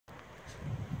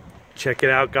Check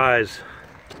it out, guys.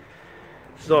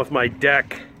 This is off my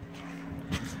deck.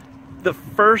 The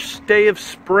first day of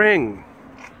spring.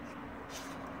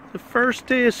 The first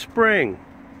day of spring.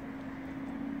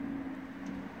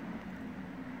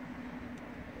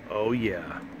 Oh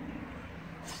yeah.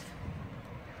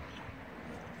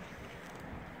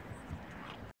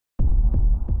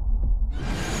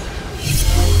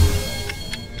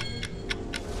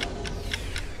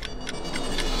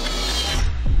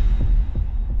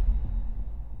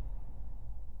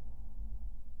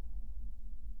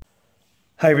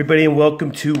 Hi everybody and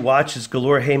welcome to Watches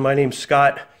Galore. Hey, my name's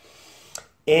Scott.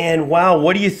 And wow,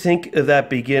 what do you think of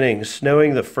that beginning?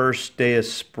 Snowing the first day of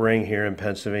spring here in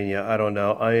Pennsylvania. I don't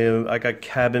know. I got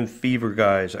cabin fever,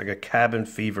 guys. I got cabin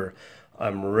fever.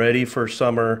 I'm ready for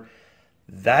summer.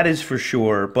 That is for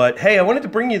sure. But hey, I wanted to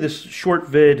bring you this short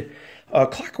vid.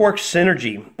 Clockworks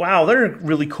Synergy. Wow, they're a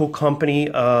really cool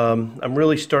company. I'm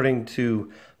really starting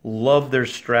to love their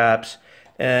straps.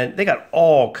 And they got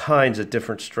all kinds of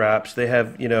different straps. They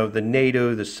have, you know, the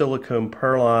NATO, the silicone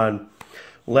pearl-on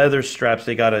leather straps.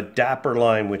 They got a Dapper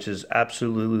line, which is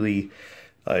absolutely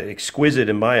exquisite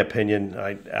in my opinion.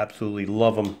 I absolutely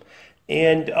love them.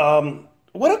 And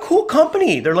what a cool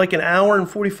company. They're like an hour and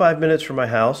 45 minutes from my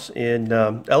house in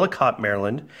Ellicott,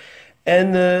 Maryland.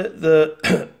 And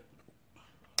the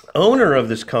owner of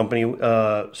this company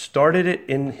started it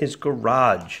in his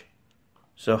garage.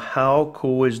 So how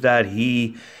cool is that?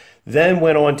 He then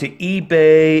went on to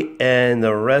eBay, and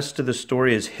the rest of the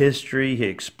story is history. He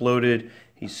exploded.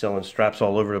 He's selling straps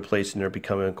all over the place, and they're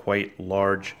becoming quite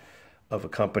large of a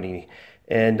company.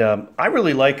 And I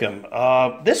really like them.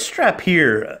 This strap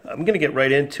here, I'm going to get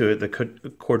right into it, the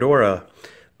Cordura.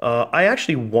 I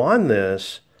actually won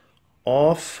this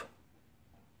off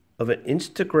of an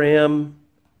Instagram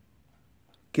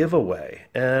giveaway.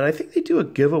 And I think they do a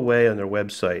giveaway on their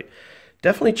website.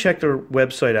 Definitely check their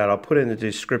website out. I'll put it in the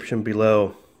description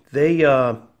below. They,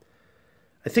 I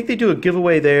think they do a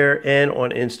giveaway there and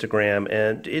on Instagram,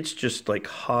 and it's just like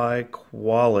high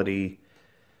quality,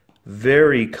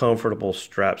 very comfortable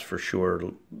straps for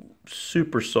sure.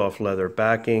 Super soft leather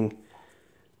backing,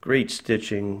 great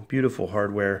stitching, beautiful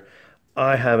hardware.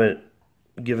 I haven't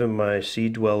given my Sea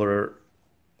Dweller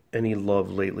any love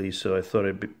lately, so I thought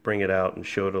I'd bring it out and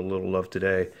show it a little love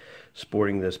today.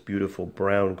 Sporting this beautiful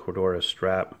brown Cordura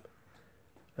strap.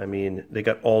 I mean, they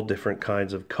got all different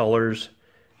kinds of colors.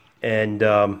 And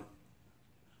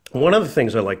one of the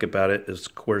things I like about it is,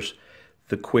 of course,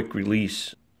 the quick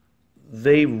release.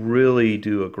 They really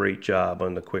do a great job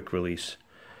on the quick release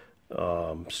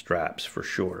straps for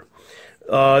sure.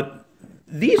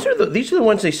 These are the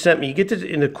ones they sent me. You get this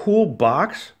in a cool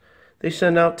box they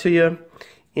send out to you.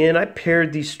 And I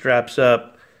paired these straps up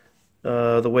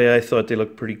the way I thought they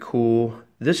looked pretty cool.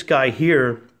 This guy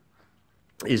here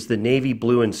is the navy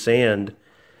blue and sand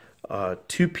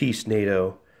two-piece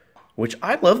NATO, which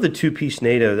I love the two-piece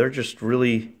NATO. They're just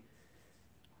really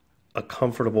a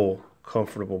comfortable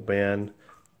band.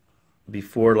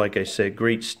 Before, like I said,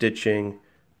 great stitching,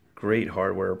 great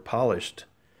hardware, polished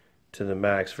to the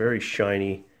max, very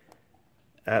shiny,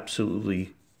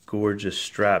 absolutely gorgeous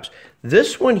straps.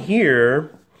 This one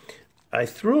here, I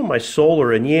threw in my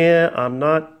Solar, and yeah,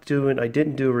 I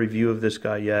didn't do a review of this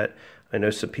guy yet. I know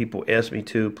some people asked me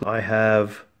to. I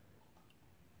have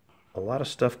a lot of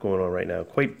stuff going on right now,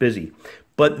 quite busy.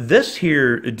 But this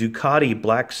here, Ducati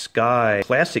Black Sky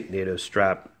Classic NATO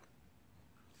strap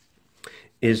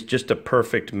is just a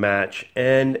perfect match.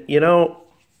 And, you know,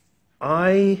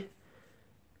 I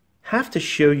have to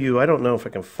show you, I don't know if I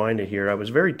can find it here. I was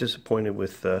very disappointed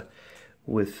with the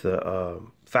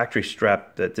factory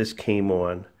strap that this came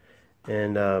on.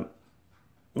 And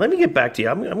let me get back to you.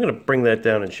 I'm going to bring that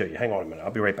down and show you. Hang on a minute.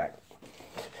 I'll be right back.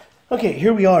 Okay,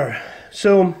 here we are.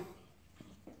 So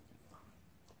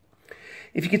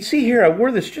if you can see here, I wore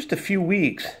this just a few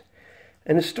weeks,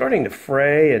 and it's starting to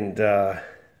fray and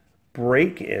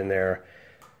break in there.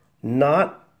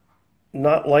 Not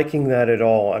liking that at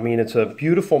all. I mean, it's a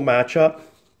beautiful matchup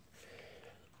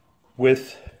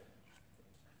with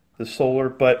the Solar,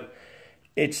 but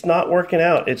it's not working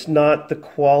out. It's not the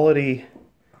quality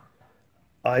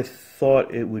I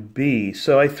thought it would be.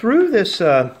 So I threw this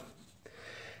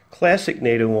classic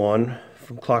NATO on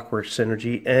from Clockwork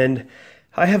Synergy, and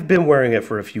I have been wearing it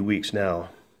for a few weeks now.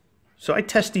 So I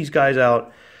test these guys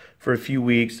out for a few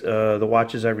weeks. The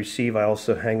watches I receive, I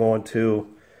also hang on to,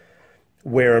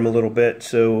 wear them a little bit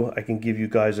so I can give you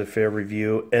guys a fair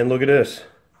review. And look at this.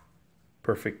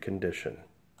 Perfect condition.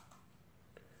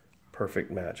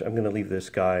 Perfect match. I'm going to leave this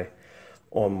guy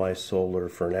on my Solar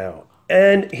for now.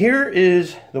 And here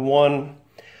is the one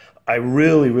I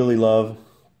really, really love.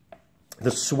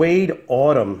 the Suede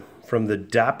Autumn from the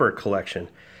Dapper collection.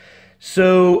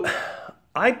 So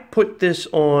I put this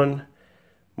on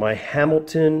my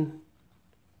Hamilton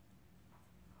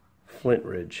Flint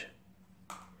Ridge.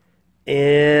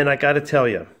 And I gotta tell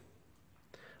you,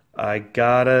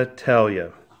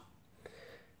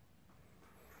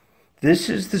 this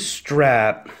is the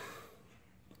strap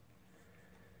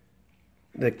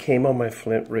that came on my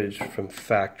Flint Ridge from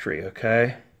factory,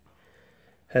 okay?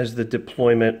 Has the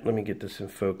deployment, let me get this in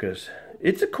focus.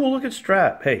 It's a cool looking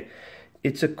strap. Hey,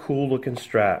 it's a cool looking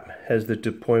strap. Has the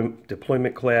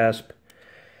deployment clasp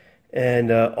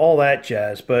and all that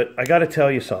jazz. But I gotta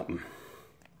tell you something.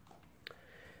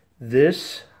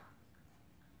 This,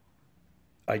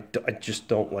 I just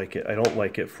don't like it. I don't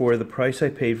like it. For the price I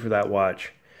paid for that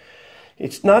watch,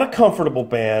 it's not a comfortable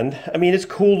band. I mean, it's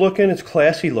cool looking, it's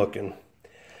classy looking,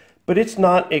 but it's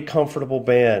not a comfortable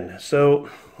band. So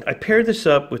I paired this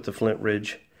up with the Flint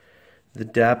Ridge, the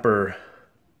Dapper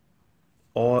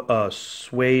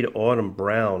Suede Autumn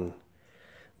Brown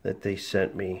that they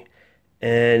sent me.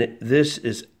 And this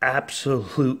is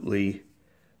absolutely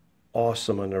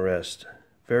awesome on the wrist.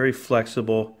 Very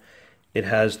flexible. It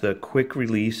has the quick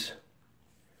release,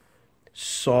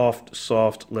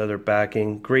 soft leather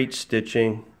backing, great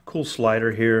stitching, cool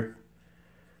slider here,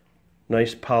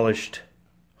 nice polished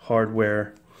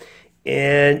hardware,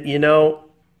 and you know,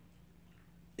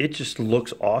 it just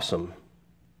looks awesome.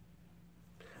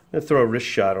 I'm gonna throw a wrist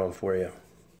shot on for you.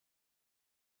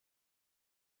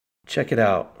 Check it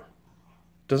out.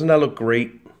 Doesn't that look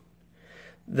great?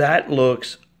 That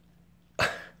looks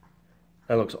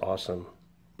awesome.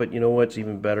 But you know what's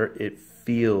even better? It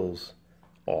feels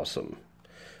awesome.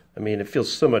 I mean, it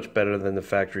feels so much better than the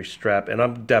factory strap, and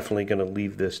I'm definitely going to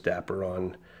leave this Dapper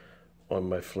on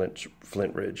my Flint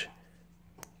Ridge.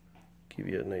 Give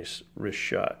you a nice wrist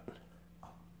shot.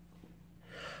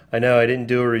 I know I didn't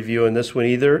do a review on this one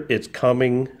either. It's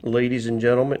coming, ladies and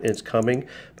gentlemen. It's coming.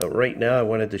 But right now I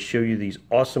wanted to show you these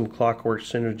awesome Clockwork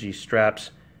Synergy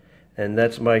straps. And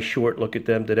that's my short look at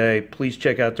them today. Please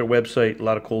check out their website. A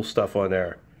lot of cool stuff on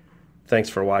there. Thanks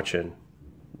for watching.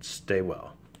 Stay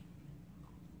well.